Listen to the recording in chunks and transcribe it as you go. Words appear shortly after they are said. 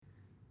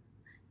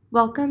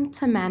Welcome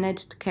to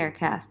Managed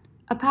Carecast,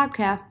 a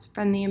podcast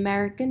from the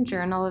American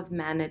Journal of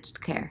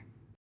Managed Care.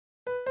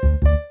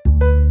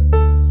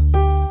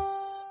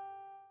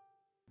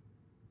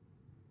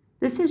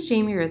 This is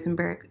Jamie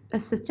Rosenberg,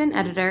 Assistant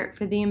Editor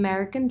for the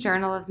American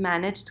Journal of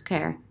Managed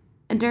Care,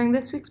 and during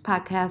this week's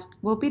podcast,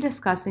 we'll be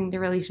discussing the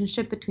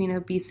relationship between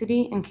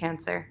obesity and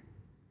cancer.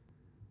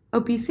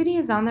 Obesity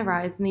is on the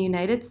rise in the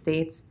United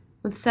States,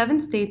 with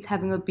 7 states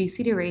having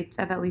obesity rates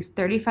of at least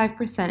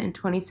 35% in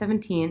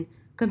 2017,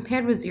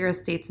 compared with 0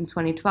 states in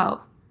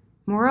 2012.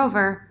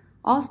 Moreover,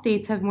 all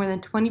states have more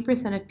than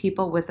 20% of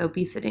people with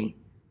obesity.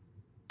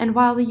 And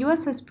while the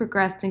U.S. has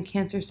progressed in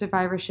cancer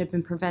survivorship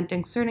and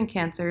preventing certain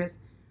cancers,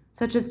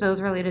 such as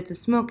those related to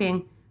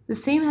smoking, the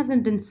same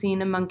hasn't been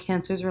seen among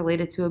cancers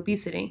related to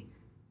obesity.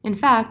 In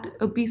fact,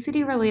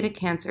 obesity-related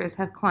cancers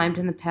have climbed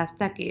in the past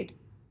decade.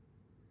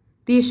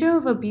 The issue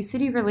of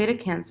obesity-related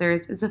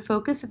cancers is the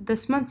focus of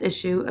this month's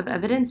issue of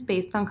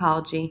Evidence-Based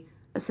Oncology,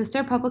 a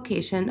sister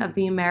publication of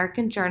the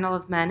American Journal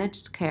of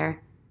Managed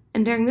Care,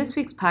 and during this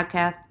week's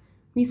podcast,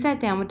 we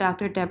sat down with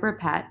Dr. Deborah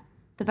Patt,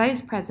 the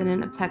Vice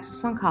President of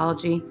Texas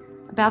Oncology,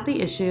 about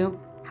the issue,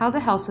 how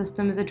the health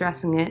system is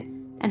addressing it,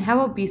 and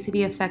how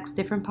obesity affects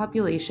different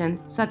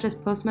populations, such as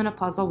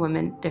postmenopausal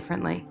women,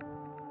 differently.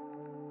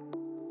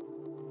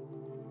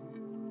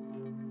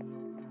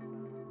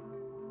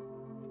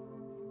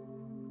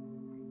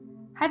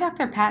 Hi,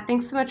 Dr. Patt.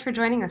 Thanks so much for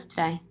joining us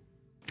today.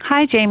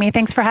 Hi, Jamie.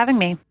 Thanks for having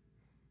me.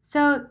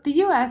 So, the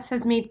U.S.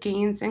 has made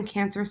gains in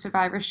cancer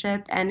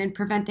survivorship and in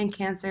preventing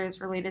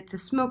cancers related to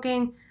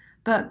smoking,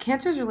 but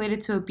cancers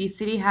related to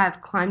obesity have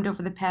climbed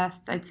over the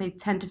past, I'd say,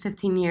 10 to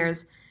 15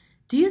 years.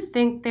 Do you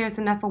think there's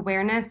enough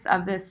awareness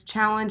of this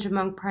challenge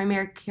among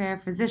primary care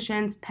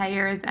physicians,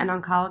 payers, and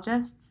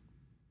oncologists?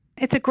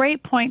 It's a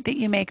great point that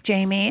you make,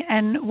 Jamie,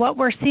 and what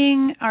we're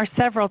seeing are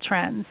several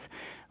trends.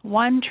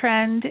 One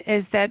trend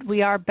is that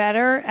we are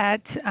better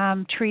at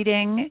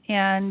treating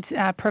and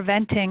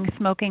preventing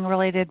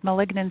smoking-related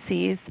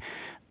malignancies,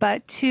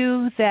 but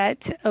two, that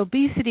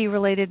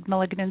obesity-related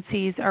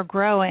malignancies are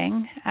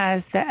growing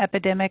as the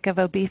epidemic of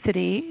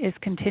obesity is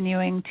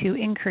continuing to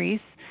increase.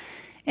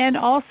 And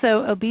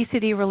also,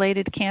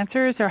 obesity-related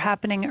cancers are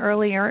happening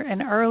earlier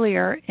and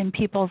earlier in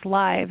people's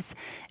lives,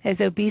 as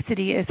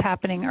obesity is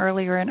happening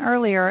earlier and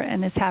earlier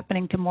and is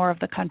happening to more of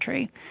the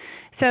country.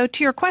 So to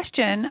your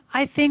question,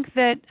 I think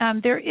that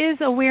there is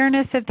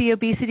awareness of the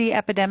obesity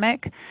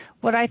epidemic.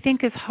 What I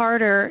think is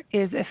harder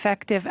is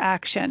effective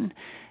action.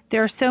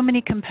 There are so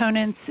many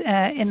components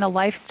in the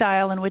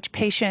lifestyle in which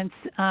patients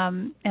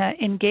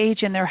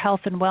engage in their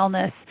health and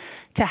wellness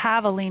to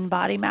have a lean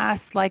body mass,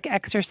 like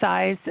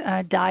exercise,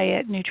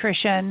 diet,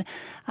 nutrition,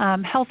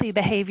 healthy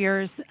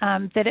behaviors,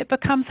 that it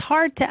becomes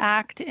hard to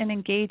act and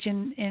engage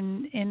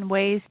in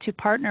ways to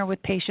partner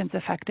with patients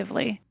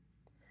effectively.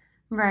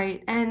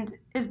 Right. And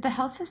is the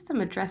health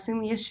system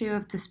addressing the issue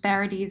of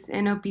disparities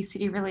in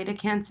obesity-related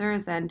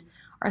cancers, and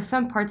are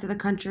some parts of the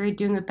country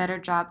doing a better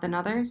job than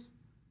others?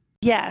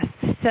 Yes.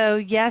 So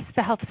yes,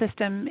 the health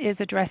system is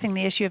addressing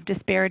the issue of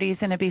disparities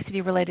in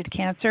obesity-related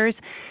cancers.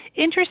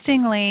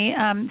 Interestingly,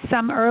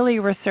 some early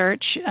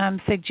research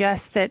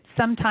suggests that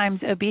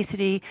sometimes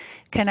obesity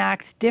can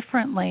act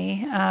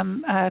differently,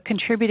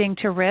 contributing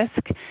to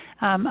risk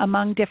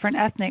among different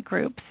ethnic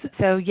groups.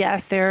 So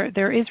yes,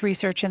 there is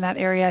research in that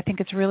area. I think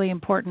it's really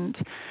important.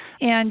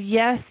 And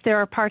yes, there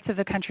are parts of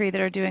the country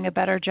that are doing a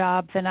better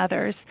job than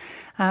others.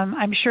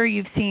 I'm sure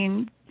you've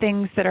seen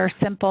things that are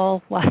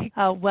simple, like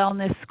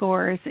wellness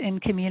scores in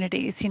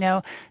communities. You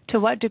know, to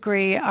what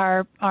degree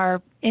are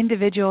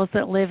individuals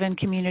that live in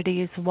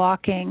communities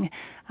walking,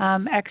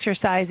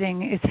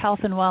 exercising, is health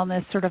and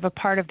wellness sort of a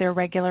part of their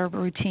regular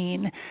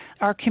routine?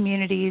 Are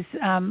communities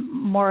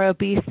more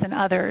obese than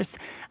others?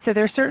 So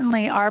there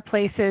certainly are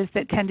places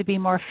that tend to be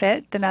more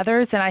fit than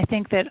others, and I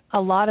think that a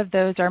lot of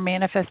those are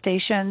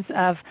manifestations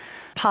of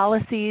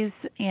policies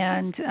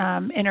and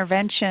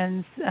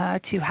interventions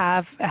to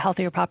have a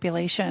healthier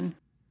population.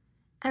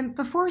 And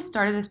before we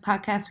started this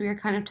podcast, we were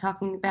kind of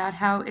talking about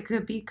how it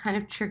could be kind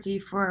of tricky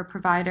for a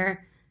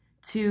provider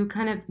to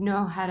kind of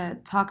know how to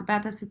talk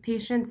about this with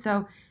patients.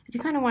 So if you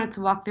kind of wanted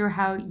to walk through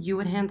how you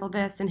would handle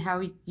this and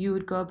how you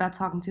would go about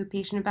talking to a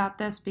patient about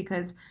this,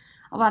 because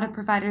a lot of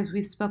providers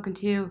we've spoken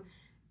to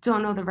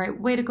don't know the right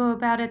way to go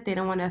about it. They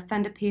don't want to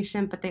offend a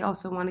patient, but they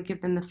also want to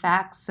give them the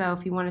facts. So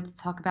if you wanted to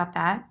talk about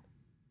that.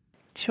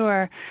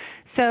 Sure.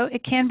 So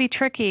it can be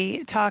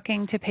tricky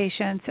talking to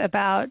patients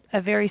about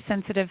a very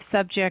sensitive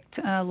subject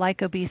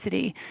like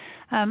obesity.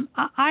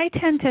 I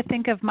tend to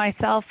think of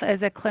myself as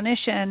a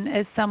clinician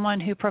as someone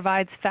who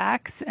provides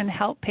facts and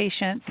help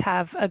patients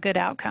have a good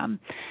outcome.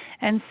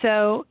 And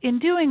so in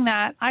doing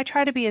that, I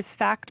try to be as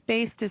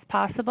fact-based as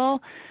possible,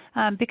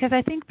 because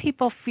I think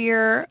people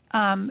fear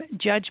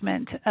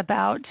judgment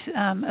about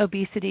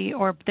obesity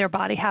or their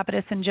body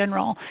habitus in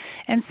general.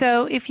 And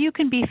so if you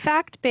can be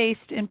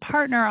fact-based and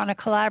partner on a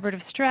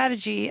collaborative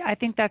strategy, I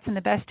think that's in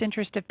the best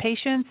interest of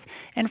patients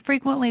and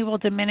frequently will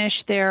diminish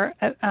their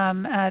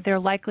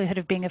likelihood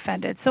of being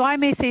offended. So I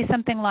may say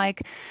something like,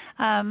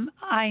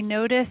 I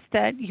noticed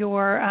that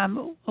your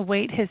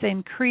weight has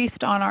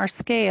increased on our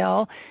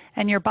scale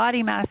and your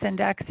body mass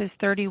index is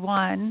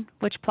 31,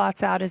 which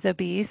plots out as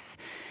obese.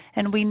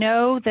 And we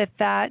know that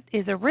that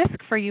is a risk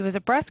for you as a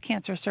breast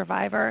cancer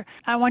survivor.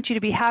 I want you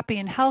to be happy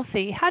and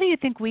healthy. How do you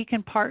think we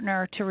can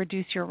partner to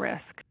reduce your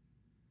risk?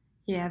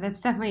 Yeah,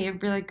 that's definitely a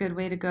really good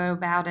way to go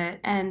about it.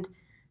 And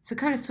so,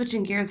 kind of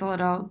switching gears a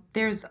little,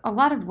 there's a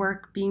lot of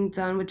work being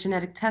done with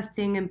genetic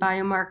testing and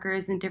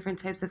biomarkers in different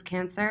types of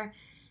cancer.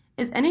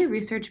 Is any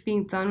research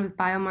being done with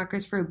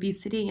biomarkers for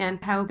obesity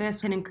and how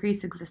this can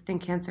increase existing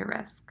cancer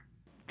risk?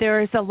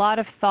 There is a lot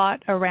of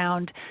thought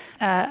around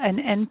an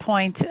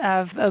endpoint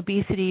of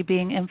obesity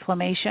being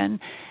inflammation,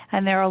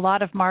 and there are a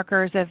lot of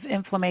markers of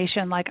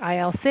inflammation like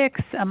IL-6,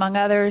 among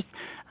others,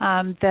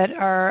 that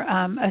are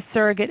a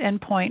surrogate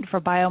endpoint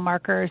for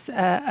biomarkers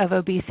of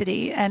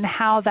obesity, and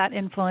how that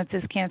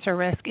influences cancer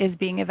risk is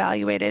being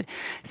evaluated.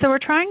 So we're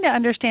trying to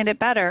understand it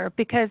better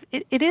because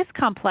it is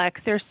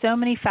complex. There's so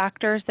many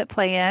factors that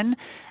play in.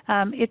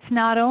 It's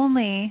not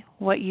only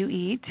what you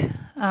eat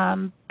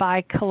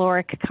by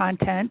caloric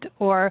content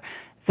or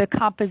the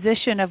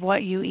composition of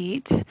what you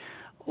eat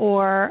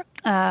or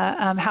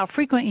how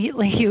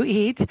frequently you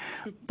eat,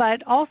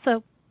 but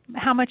also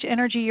how much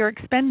energy you're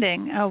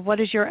expending. What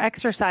does your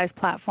exercise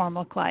platform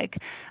look like?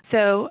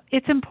 So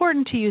it's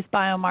important to use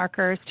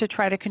biomarkers to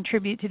try to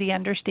contribute to the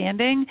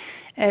understanding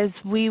as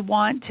we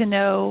want to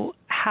know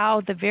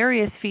how the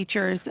various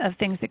features of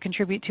things that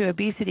contribute to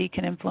obesity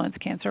can influence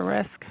cancer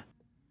risk.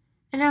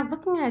 And now,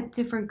 looking at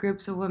different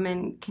groups of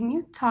women, can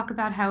you talk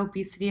about how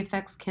obesity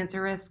affects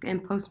cancer risk in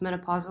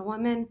postmenopausal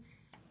women?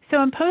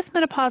 So in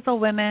postmenopausal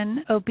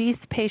women, obese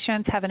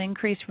patients have an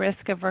increased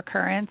risk of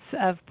recurrence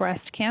of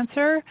breast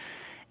cancer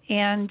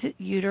and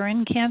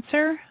uterine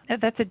cancer.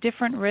 That's a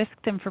different risk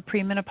than for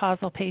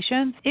premenopausal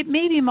patients. It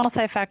may be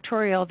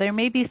multifactorial. There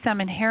may be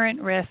some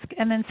inherent risk,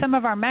 and then some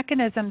of our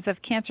mechanisms of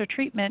cancer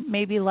treatment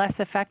may be less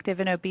effective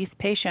in obese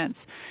patients.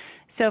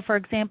 So for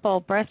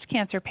example, breast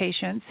cancer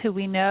patients who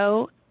we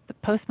know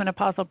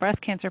postmenopausal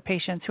breast cancer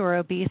patients who are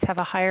obese have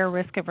a higher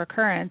risk of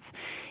recurrence.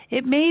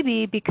 It may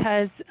be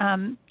because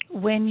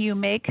when you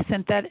make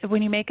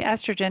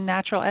estrogen,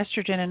 natural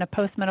estrogen in a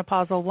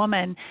postmenopausal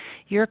woman,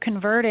 you're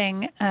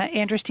converting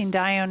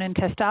androstenedione and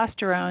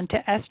testosterone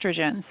to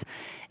estrogens.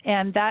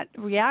 And that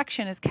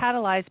reaction is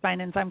catalyzed by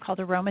an enzyme called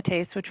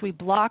aromatase, which we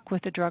block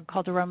with a drug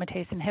called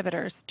aromatase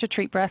inhibitors to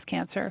treat breast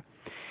cancer.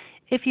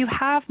 If you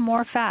have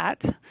more fat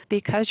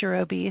because you're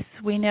obese,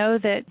 we know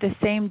that the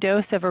same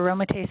dose of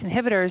aromatase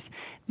inhibitors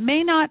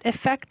may not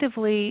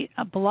effectively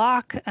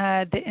block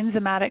the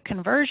enzymatic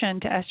conversion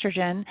to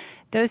estrogen.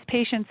 Those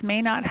patients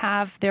may not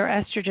have their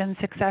estrogen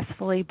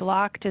successfully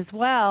blocked as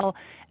well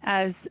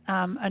as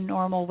a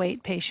normal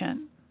weight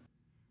patient.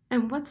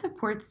 And what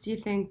supports do you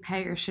think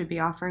payers should be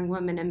offering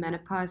women in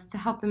menopause to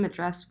help them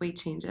address weight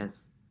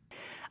changes?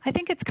 I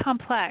think it's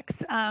complex.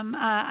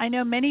 I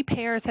know many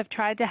payers have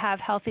tried to have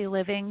healthy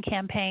living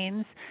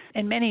campaigns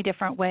in many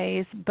different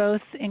ways,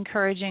 both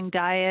encouraging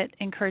diet,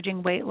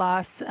 encouraging weight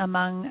loss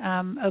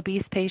among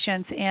obese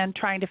patients, and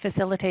trying to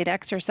facilitate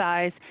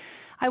exercise.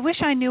 I wish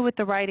I knew what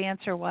the right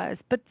answer was,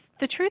 but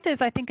the truth is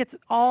I think it's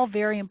all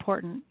very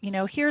important.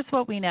 Here's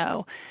what we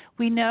know.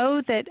 We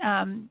know that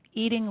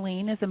eating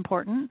lean is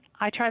important.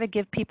 I try to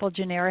give people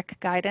generic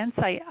guidance.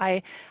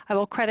 I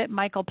will credit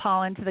Michael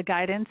Pollan to the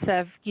guidance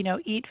of,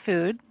 eat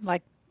food,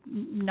 like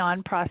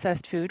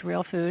non-processed food,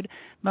 real food,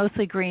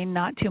 mostly green,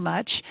 not too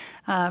much,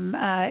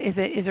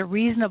 is a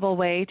reasonable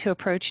way to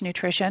approach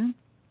nutrition.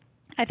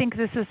 I think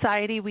as a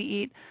society we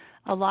eat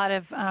a lot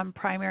of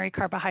primary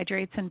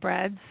carbohydrates and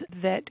breads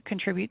that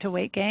contribute to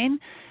weight gain.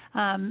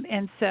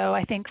 And so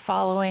I think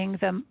following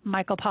the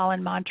Michael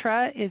Pollan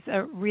mantra is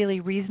a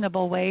really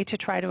reasonable way to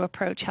try to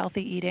approach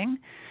healthy eating.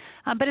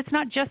 But it's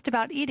not just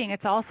about eating,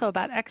 it's also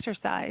about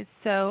exercise.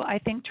 So I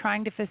think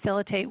trying to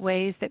facilitate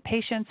ways that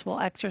patients will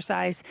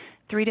exercise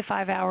 3 to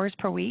 5 hours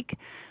per week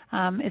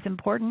is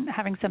important.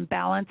 Having some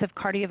balance of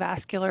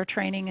cardiovascular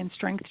training and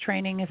strength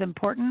training is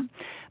important.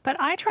 But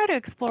I try to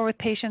explore with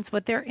patients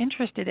what they're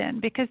interested in,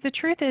 because the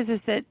truth is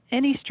that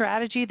any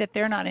strategy that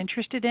they're not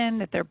interested in,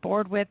 that they're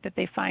bored with, that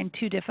they find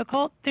too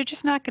difficult, they're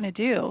just not going to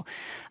do.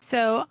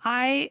 So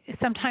I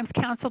sometimes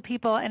counsel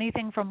people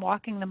anything from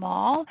walking the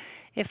mall,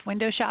 if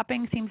window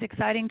shopping seems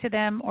exciting to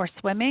them, or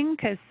swimming,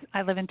 because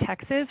I live in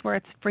Texas where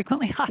it's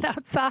frequently hot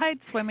outside.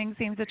 Swimming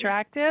seems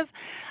attractive.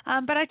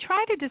 But I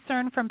try to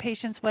discern from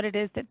patients what it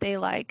is that they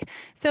like.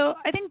 So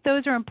I think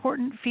those are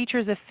important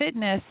features of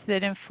fitness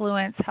that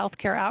influence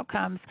healthcare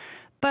outcomes.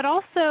 But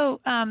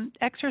also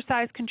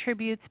exercise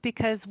contributes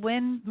because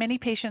when many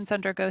patients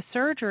undergo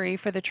surgery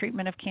for the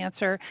treatment of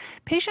cancer,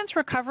 patients'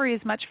 recovery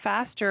is much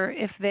faster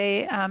if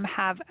they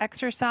have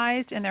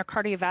exercised and their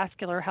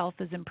cardiovascular health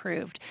is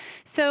improved.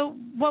 So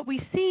what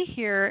we see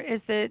here is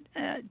that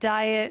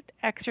diet,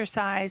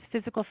 exercise,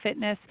 physical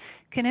fitness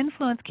can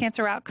influence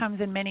cancer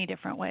outcomes in many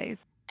different ways.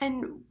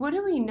 And what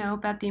do we know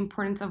about the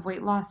importance of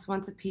weight loss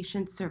once a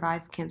patient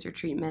survives cancer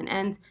treatment?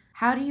 And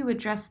how do you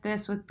address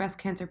this with breast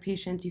cancer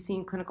patients you see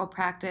in clinical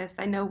practice?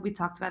 I know we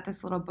talked about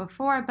this a little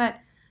before,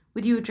 but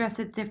would you address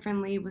it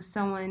differently with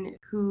someone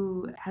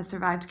who has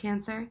survived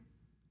cancer?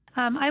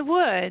 I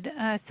would.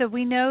 So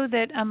we know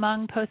that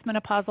among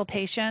postmenopausal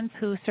patients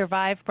who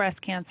survive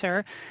breast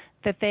cancer,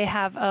 that they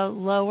have a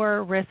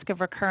lower risk of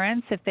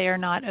recurrence if they are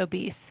not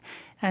obese.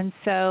 And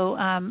so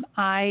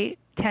I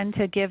tend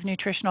to give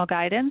nutritional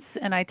guidance,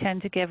 and I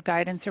tend to give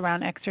guidance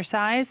around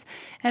exercise.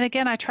 And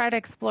again, I try to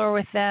explore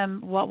with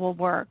them what will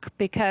work,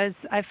 because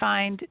I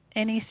find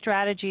any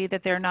strategy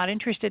that they're not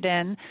interested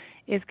in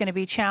is going to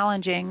be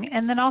challenging.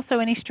 And then also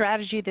any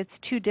strategy that's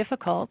too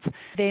difficult,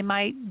 they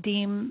might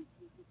deem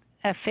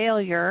a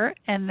failure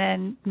and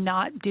then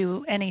not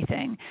do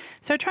anything.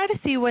 So I try to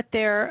see what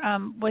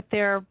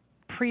they're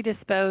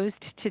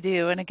predisposed to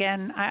do. And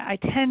again, I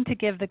tend to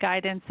give the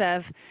guidance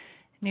of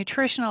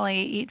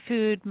nutritionally eat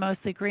food,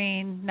 mostly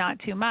green, not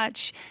too much,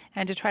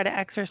 and to try to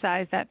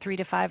exercise that 3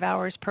 to 5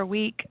 hours per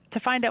week to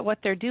find out what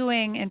they're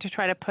doing and to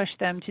try to push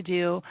them to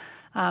do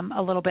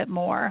a little bit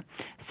more.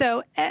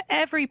 So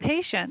every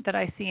patient that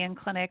I see in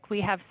clinic,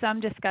 we have some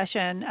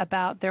discussion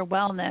about their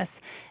wellness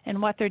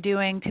and what they're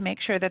doing to make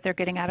sure that they're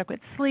getting adequate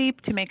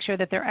sleep, to make sure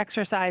that they're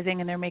exercising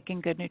and they're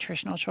making good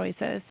nutritional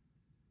choices.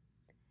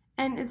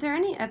 And is there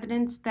any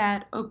evidence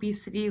that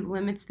obesity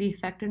limits the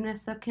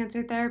effectiveness of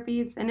cancer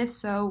therapies? And if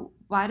so,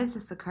 why does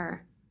this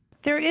occur?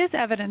 There is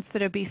evidence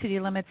that obesity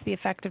limits the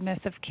effectiveness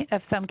of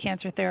some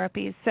cancer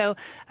therapies. So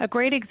a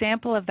great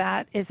example of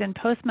that is in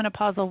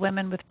postmenopausal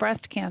women with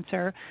breast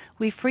cancer.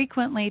 We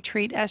frequently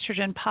treat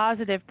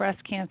estrogen-positive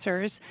breast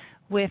cancers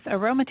with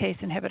aromatase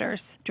inhibitors,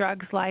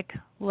 drugs like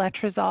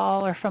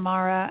letrozole or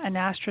Femara,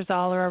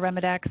 anastrozole or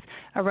Arimidex,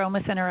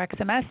 Aromasin or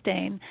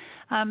exemestane.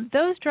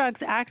 Those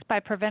drugs act by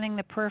preventing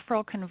the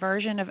peripheral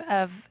conversion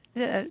of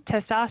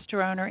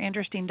testosterone or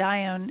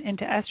androstenedione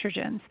into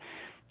estrogens.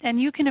 And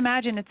you can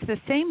imagine it's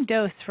the same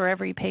dose for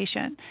every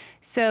patient.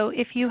 So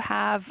if you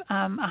have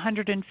a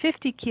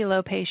 150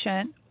 kilo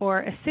patient or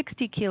a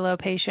 60 kilo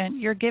patient,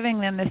 you're giving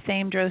them the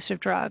same dose of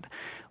drug.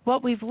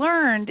 What we've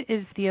learned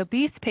is the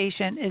obese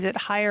patient is at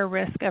higher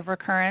risk of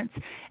recurrence,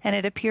 and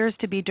it appears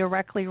to be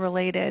directly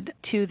related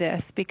to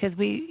this because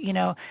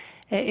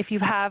if you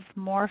have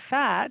more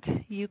fat,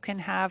 you can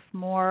have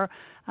more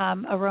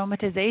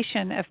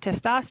aromatization of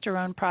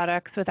testosterone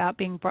products without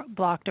being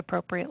blocked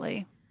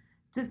appropriately.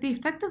 Does the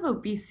effect of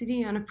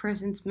obesity on a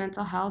person's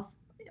mental health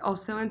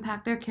also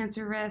impact their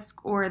cancer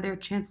risk or their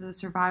chances of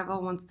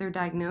survival once they're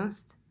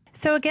diagnosed?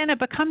 So again, it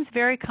becomes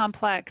very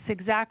complex.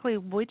 Exactly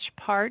which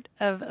part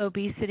of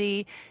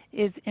obesity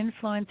is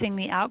influencing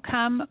the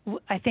outcome,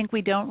 I think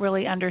we don't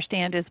really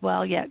understand as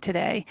well yet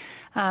today.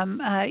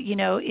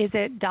 Is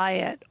it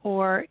diet,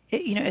 or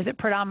is it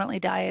predominantly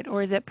diet,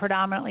 or is it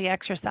predominantly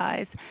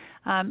exercise?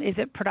 Is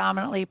it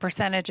predominantly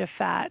percentage of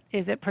fat?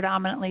 Is it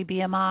predominantly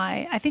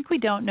BMI? I think we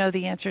don't know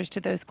the answers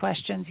to those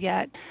questions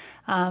yet.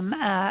 And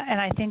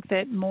I think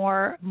that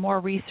more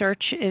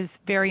research is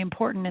very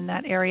important in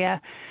that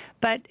area.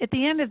 But at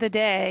the end of the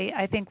day,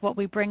 I think what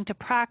we bring to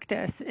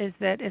practice is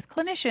that as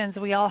clinicians,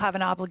 we all have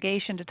an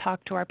obligation to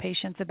talk to our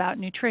patients about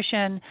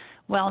nutrition,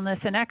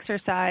 wellness, and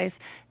exercise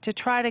to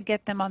try to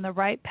get them on the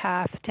right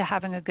path to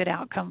having a good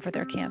outcome for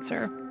their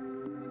cancer.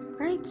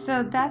 Great.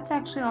 So that's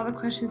actually all the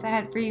questions I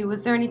had for you.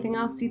 Was there anything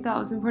else you thought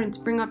was important to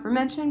bring up or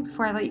mention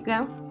before I let you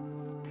go?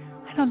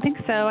 I don't think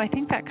so. I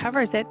think that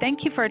covers it.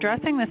 Thank you for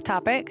addressing this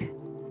topic.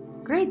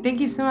 Great.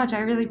 Thank you so much. I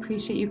really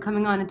appreciate you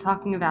coming on and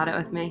talking about it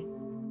with me.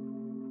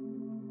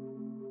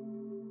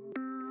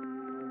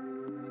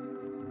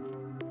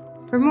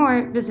 For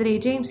more, visit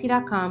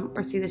ajmc.com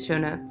or see the show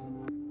notes.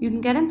 You can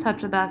get in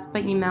touch with us by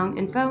emailing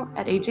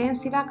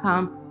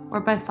info@ajmc.com or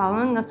by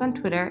following us on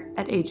Twitter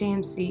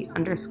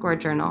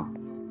 @ajmc_journal.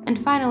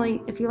 And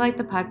finally, if you like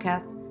the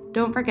podcast,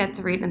 don't forget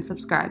to rate and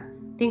subscribe.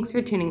 Thanks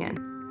for tuning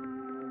in.